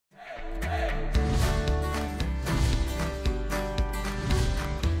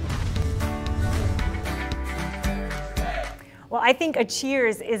Well, I think a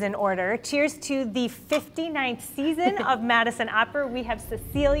cheers is in order. Cheers to the 59th season of Madison Opera. We have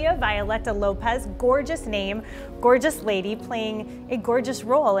Cecilia Violetta Lopez, gorgeous name, gorgeous lady, playing a gorgeous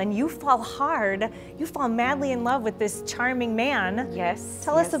role. And you fall hard, you fall madly in love with this charming man. Yes.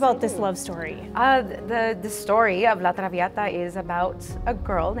 Tell us about this love story. The story of La Traviata is about a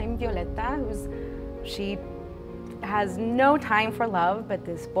girl named Violetta she has no time for love, but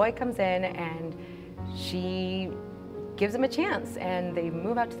this boy comes in and she gives him a chance, and they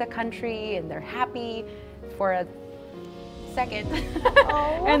move out to the country and they're happy for a second.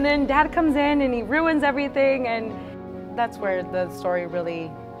 Oh. And then dad comes in and he ruins everything, and that's where the story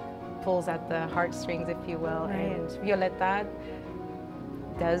really pulls at the heartstrings, if you will. Right. And Violetta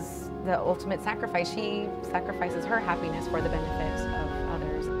does the ultimate sacrifice. She sacrifices her happiness for the benefit of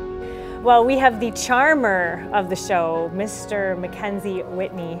others. Well, we have the charmer of the show, Mr. Mackenzie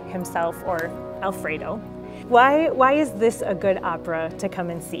Whitney himself, or Alfredo. Why is this a good opera to come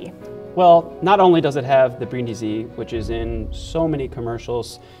and see? Well, not only does it have the Brindisi, which is in so many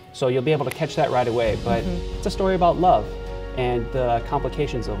commercials, so you'll be able to catch that right away, but it's a story about love and the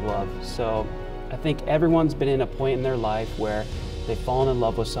complications of love. So I think everyone's been in a point in their life where they've fallen in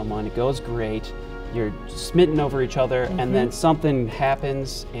love with someone, it goes great, you're smitten over each other, and then something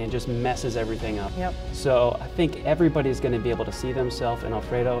happens and just messes everything up. Yep. So I think everybody's going to be able to see themselves in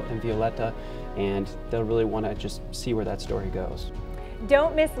Alfredo and Violetta, and they'll really want to just see where that story goes.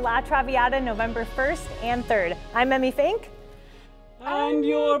 Don't miss La Traviata November 1st and 3rd. I'm Emmy Fink. And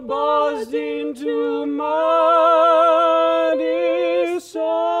you're buzzed into Madison.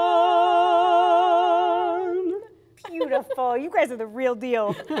 Beautiful. You guys are the real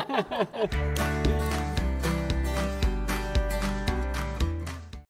deal.